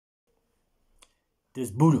This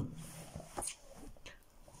Buddha,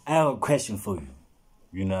 I have a question for you.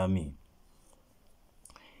 You know what I mean?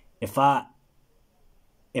 If I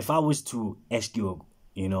was to ask you,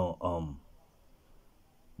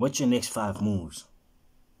 what's your next 5 moves?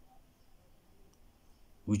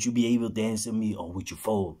 Would you be able to answer me, or would you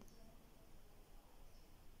fold?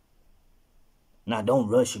 Now, don't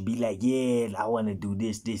rush and be like, yeah, I want to do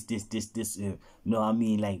this. You know what I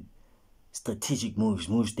mean? Like, strategic moves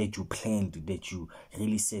that you plan to, that you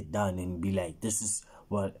really sit down and be like, this is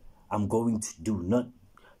what I'm going to do, not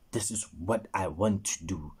this is what I want to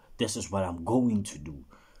do. This is what I'm going to do.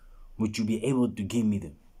 Would you be able to give me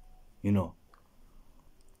them?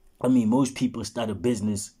 I mean, most people start a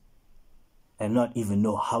business and not even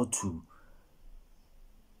know how to.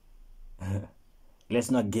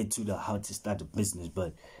 Let's not get to the how to start a business,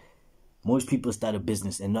 but most people start a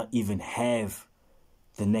business and not even have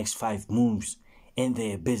the next 5 moves in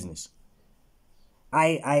their business.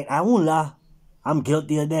 I won't lie. I'm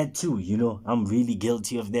guilty of that too, I'm really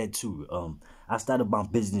guilty of that too. I started my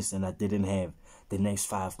business and I didn't have the next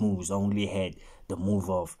 5 moves. I only had the move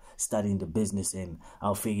of starting the business and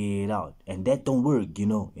I'll figure it out. And that don't work,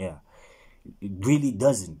 yeah. It really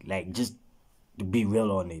doesn't. Like, just to be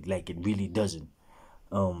real on it, like, it really doesn't.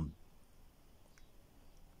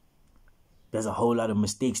 There's a whole lot of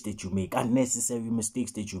mistakes that you make, unnecessary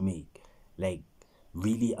mistakes that you make, like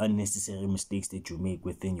really unnecessary mistakes that you make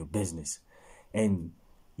within your business. And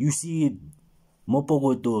you see it,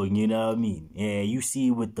 mopogoto, you know what I mean? Yeah, you see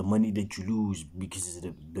it with the money that you lose because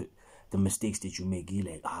of the mistakes that you make.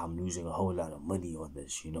 You're like, I'm losing a whole lot of money on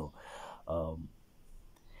this,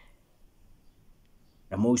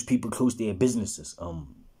 And most people close their businesses.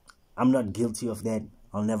 I'm not guilty of that.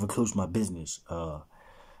 I'll never close my business.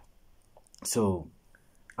 So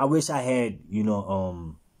I wish I had,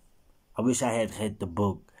 I wish I had read the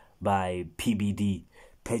book by PBD,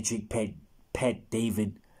 Pat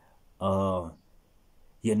David, Your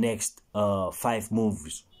Next 5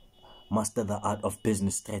 Moves, Master the Art of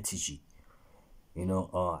Business Strategy.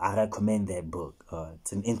 I recommend that book.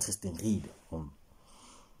 It's an interesting read.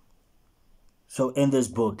 So in this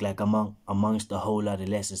book, like amongst a whole lot of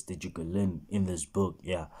lessons that you could learn in this book,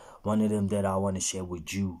 yeah, one of them that I want to share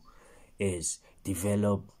with you is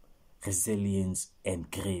develop resilience and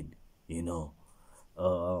grit. The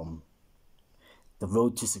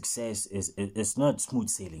road to success it's not smooth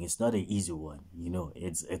sailing. It's not an easy one.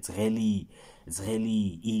 It's really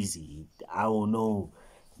easy. I don't know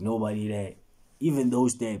nobody that, even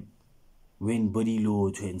those that win body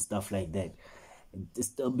load and stuff like that, it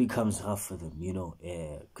still becomes rough for them,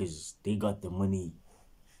 because they got the money.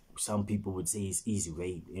 Some people would say it's easy,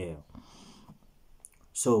 right? Yeah.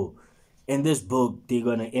 So in this book,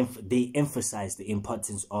 they emphasize the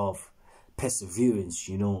importance of perseverance,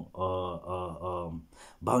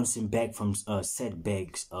 bouncing back from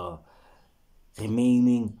setbacks,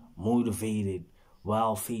 remaining motivated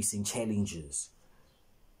while facing challenges.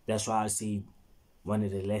 That's why I say one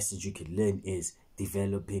of the lessons you can learn is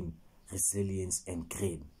developing resilience and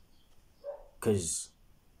grit, because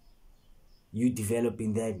you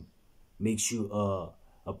developing that makes you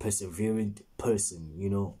a perseverant person.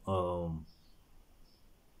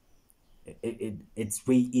 It's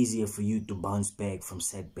way easier for you to bounce back from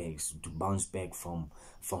setbacks, to bounce back from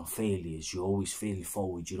failures. You always fail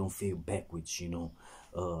forward, you don't fail backwards.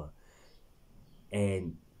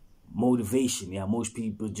 And motivation, yeah, most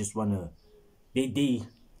people just wanna, they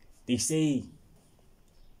say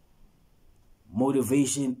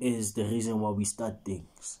motivation is the reason why we start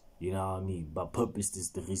things, you know what I mean? But purpose is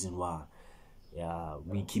the reason why, yeah,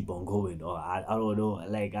 we keep on going. Or I don't know,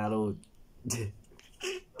 like, I don't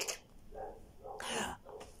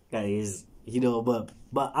guys,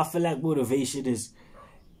 but I feel like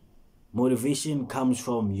motivation comes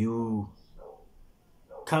from you.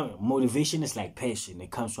 Motivation is like passion. It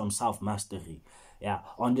comes from self-mastery. Yeah,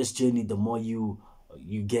 on this journey, the more you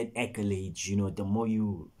get accolades, the more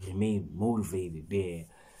you remain motivated there.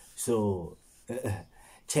 So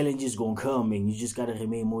challenges gonna come, and you just gotta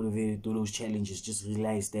remain motivated through those challenges. Just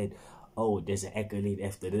realize that, oh, there's an accolade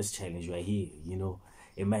after this challenge right here.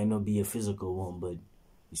 It might not be a physical one, but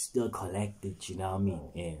you still collect it. You know what I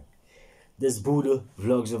mean? Yeah. This Buddha,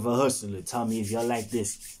 Vlogs of a Hustler. Tell me if y'all like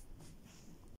this.